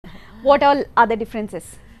What all are the differences?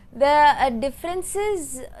 The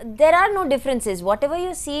differences, there are no differences. Whatever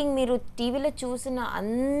you're seeing, మీరు టీవీలో చూసిన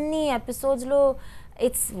అన్ని ఎపిసోడ్స్లో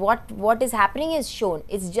it's what is happening is shown.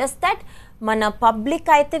 It's just that మన public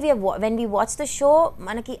అయితే when we watch the show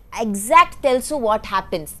మనకి exact తెలుసు what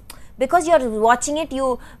happens. Because you're watching it,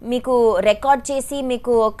 మీకు రికార్డ్ చేసి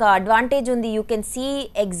మీకు ఒక అడ్వాంటేజ్ ఉంది. You can see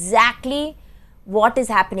exactly what is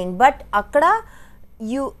happening. But అక్కడ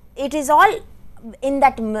it is all in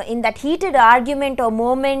that heated argument or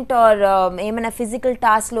moment or ఏమైనా physical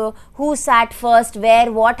task లో who sat first, where,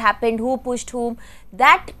 what happened, who pushed whom,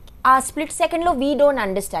 that ఆ split second లో we don't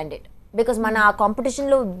understand it because మన ఆ competition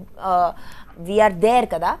లో we are there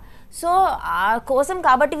కదా. So ఆ కోసం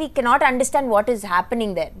కాబట్టి we cannot understand what is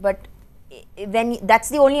happening there, but when that's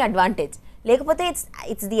the only advantage. లేకపోతే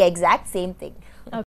it's the exact same thing.